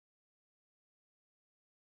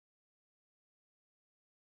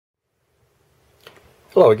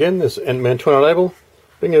Hello again, this is Ant-Man Twin Enable.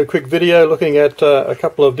 Bringing you a quick video looking at a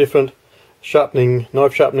couple of different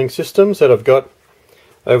knife sharpening systems that I've got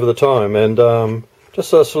over the time, and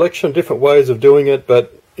just a selection of different ways of doing it,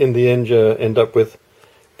 but in the end you end up with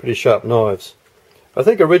pretty sharp knives. I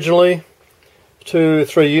think originally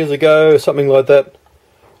 2-3 years ago, something like that,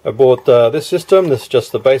 I bought this system. This is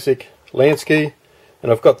just the basic Lansky,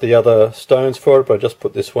 and I've got the other stones for it, but I just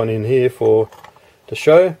put this one in here to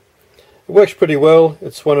show. It works pretty well.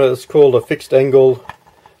 It's called a fixed angle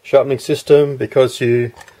sharpening system because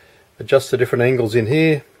you adjust the different angles in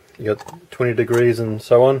here. You got 20 degrees and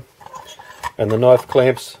so on, and the knife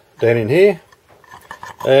clamps down in here,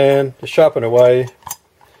 and you sharpen away,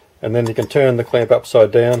 and then you can turn the clamp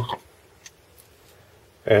upside down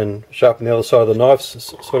and sharpen the other side of the knife,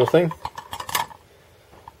 sort of thing.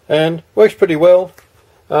 And works pretty well.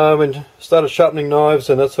 When started sharpening knives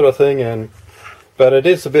and that sort of thing, but it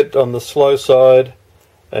is a bit on the slow side,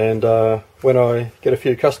 and when I get a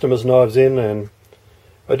few customers' knives in, and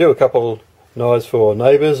I do a couple knives for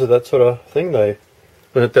neighbours or that sort of thing, that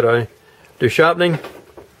I do sharpening,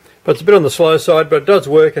 but it's a bit on the slow side, but it does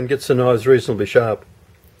work and gets the knives reasonably sharp.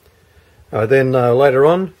 Then later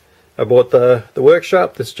on I bought the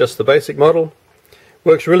Workshop. This is just the basic model.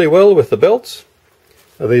 Works really well with the belts.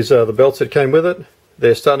 These are the belts that came with it.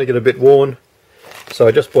 They're starting to get a bit worn, so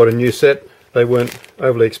I just bought a new set. They weren't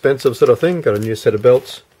overly expensive, sort of thing. Got a new set of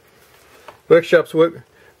belts. Workshops work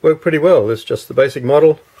pretty well. This is just the basic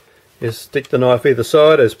model. You stick the knife either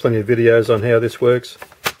side. There's plenty of videos on how this works.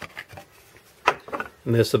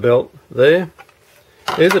 And there's the belt there.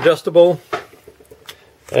 It is adjustable,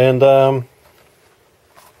 and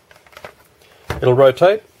it'll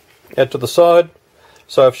rotate out to the side.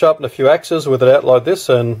 So I've sharpened a few axes with it out like this,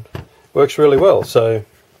 and works really well. So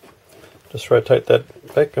just rotate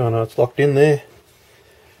that back. Oh no, it's locked in there.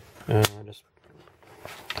 There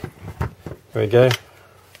we go.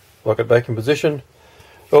 Lock it back in position.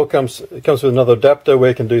 It comes with another adapter where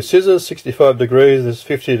you can do scissors, 65 degrees. There's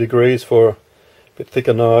 50 degrees for a bit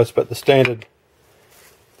thicker knives, but the standard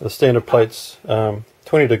plate's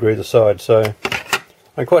 20 degrees a side. So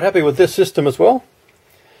I'm quite happy with this system as well.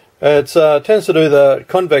 It tends to do the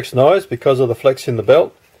convex knives because of the flex in the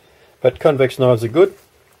belt, but convex knives are good.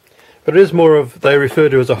 But it is more of, they refer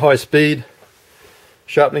to as a high-speed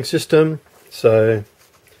sharpening system, so,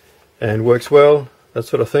 and works well, that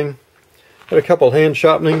sort of thing. Got a couple hand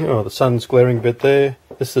sharpening. Oh, the sun's glaring a bit there.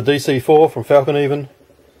 This is the DC4 from Falcon even.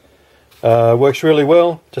 Works really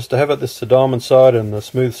well just to have it. This is the diamond side and the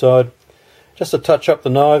smooth side. Just to touch up the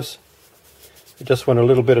knives. You just want a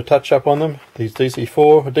little bit of touch up on them. These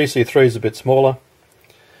DC4, DC3 is a bit smaller.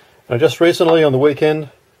 And just recently on the weekend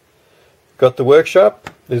got the Workshop.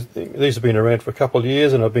 These have been around for a couple of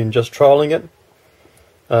years, and I've been just trialing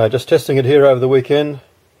it. Just testing it here over the weekend,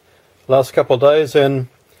 last couple of days, and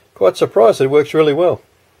quite surprised it works really well.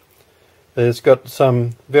 There's got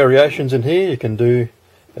some variations in here. You can do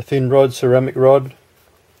a thin rod, ceramic rod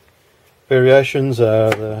variations.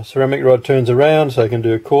 The ceramic rod turns around, so you can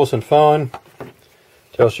do coarse and fine.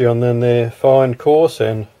 Tells you on there fine, coarse,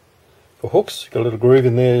 and for hooks, got a little groove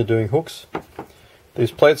in there doing hooks.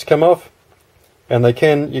 These plates come off, and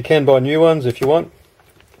you can buy new ones if you want.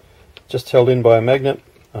 Just held in by a magnet.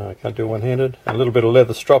 I can't do one-handed. A little bit of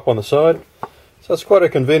leather strap on the side. So it's quite a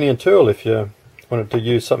convenient tool if you wanted to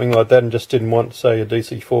use something like that and just didn't want, say, a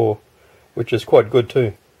DC4, which is quite good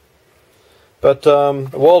too. But a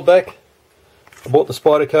while back I bought the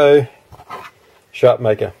Spyderco Sharp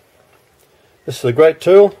Maker. This is a great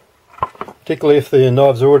tool, particularly if the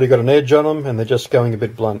knives have already got an edge on them and they're just going a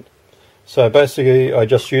bit blunt. So basically I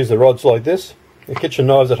just use the rods like this, the kitchen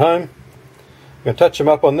knives at home. I'm going to touch them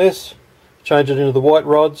up on this, change it into the white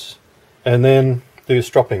rods, and then do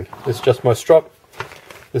stropping. This is just my strop.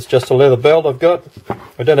 This is just a leather belt I've got.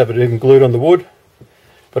 I don't have it even glued on the wood,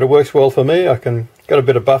 but it works well for me. Got a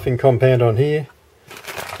bit of buffing compound on here,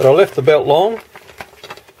 but I left the belt long,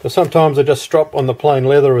 because sometimes I just strop on the plain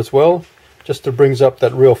leather as well, just to brings up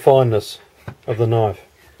that real fineness of the knife.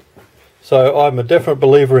 So I'm a definite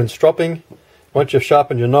believer in stropping. Once you've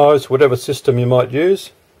sharpened your knives, whatever system you might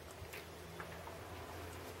use,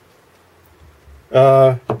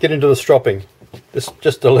 get into the stropping. This is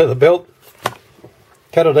just a leather belt.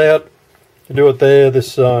 Cut it out. You do it there.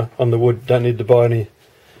 This on the wood. Don't need to buy any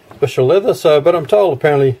special leather. But I'm told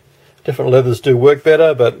apparently different leathers do work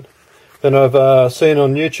better. But then I've seen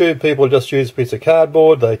on YouTube people just use a piece of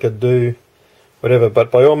cardboard. They could do whatever.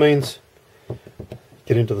 But by all means,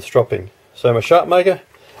 get into the stropping. So my Sharp Maker,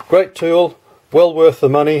 great tool, well worth the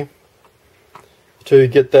money to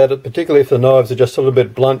get that, particularly if the knives are just a little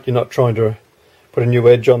bit blunt. You're not trying to put a new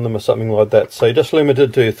edge on them or something like that. So you're just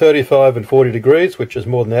limited to 35 and 40 degrees, which is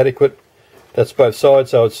more than adequate. That's both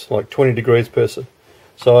sides, so it's like 20 degrees per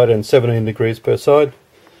side and 17 degrees per side.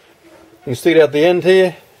 You can stick it out the end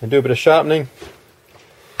here and do a bit of sharpening.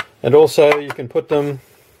 And also you can put the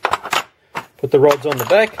rods on the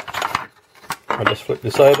back. I'll just flip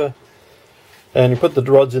this over. And you put the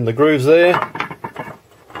rods in the grooves there.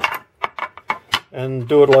 And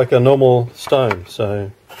do it like a normal stone.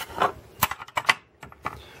 So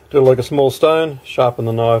do it like a small stone, sharpen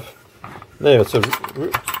the knife. There, it's a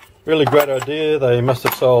really great idea. They must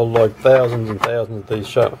have sold like thousands and thousands of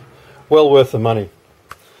these, well worth the money.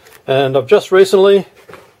 And I've just recently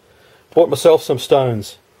bought myself some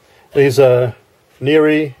stones. These are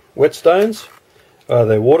Neary whetstones.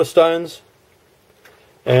 They're water stones.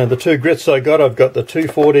 And the two grits I've got the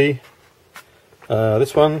 240,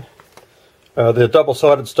 this one. They're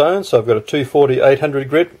double-sided stones, so I've got a 240 800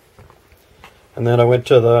 grit. And then I went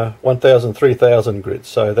to the 1000 3000 grit,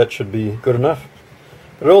 so that should be good enough.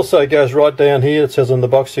 But it also goes right down here. It says on the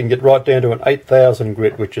box you can get right down to an 8000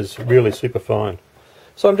 grit, which is really super fine.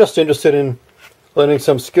 So I'm just interested in learning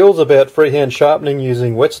some skills about freehand sharpening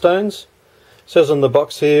using whetstones. It says on the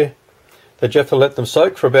box here that you have to let them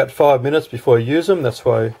soak for about 5 minutes before you use them. That's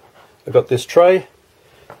why I've got this tray.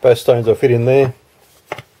 Both stones will fit in there.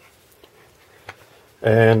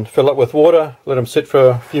 And fill up with water, let them sit for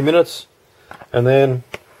a few minutes, and then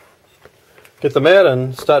get them out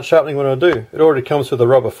and start sharpening when I do. It already comes with a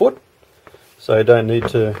rubber foot, so you don't need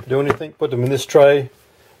to do anything. Put them in this tray,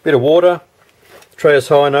 bit of water. The tray is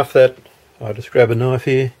high enough that I'll just grab a knife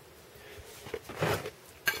here,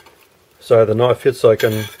 so the knife fits. I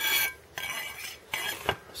can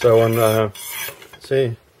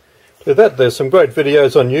see. With that, there's some great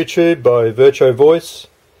videos on YouTube by Virtuo Voice,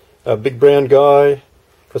 a big brown guy.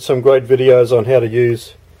 Got some great videos on how to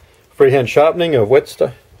use freehand sharpening of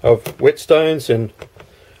whetstones and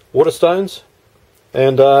water stones.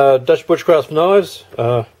 And Dutch Bushcraft Knives,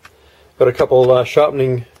 got a couple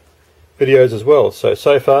sharpening videos as well.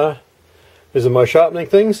 So far, these are my sharpening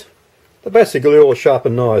things. They're basically all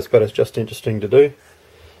sharpened knives, but it's just interesting to do.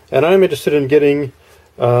 And I'm interested in getting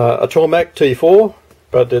a Tormak T4,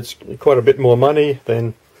 but it's quite a bit more money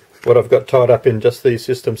than what I've got tied up in just these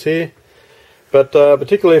systems here. But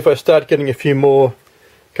particularly if I start getting a few more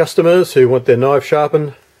customers who want their knife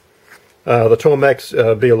sharpened, the Tormak's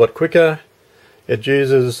be a lot quicker. It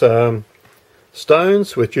uses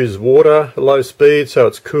stones, which uses water, low speed, so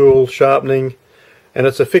it's cool sharpening, and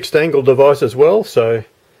it's a fixed angle device as well. So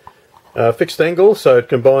fixed angle, so it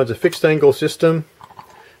combines a fixed angle system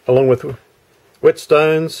along with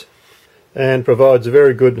whetstones and provides a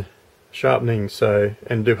very good sharpening,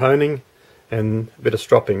 and do honing and a bit of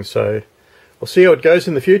stropping. So we'll see how it goes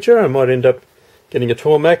in the future. I might end up getting a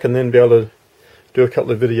Tormak and then be able to do a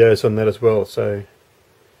couple of videos on that as well. So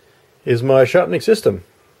here's my sharpening system.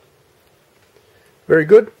 Very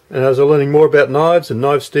good. And as I'm learning more about knives and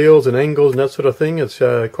knife steels and angles and that sort of thing, it's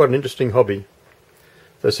quite an interesting hobby.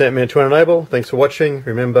 So Santman2Enable, thanks for watching.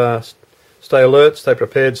 Remember, stay alert, stay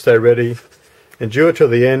prepared, stay ready. Endure to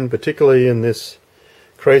the end, particularly in this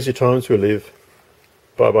crazy times we live.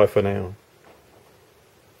 Bye bye for now.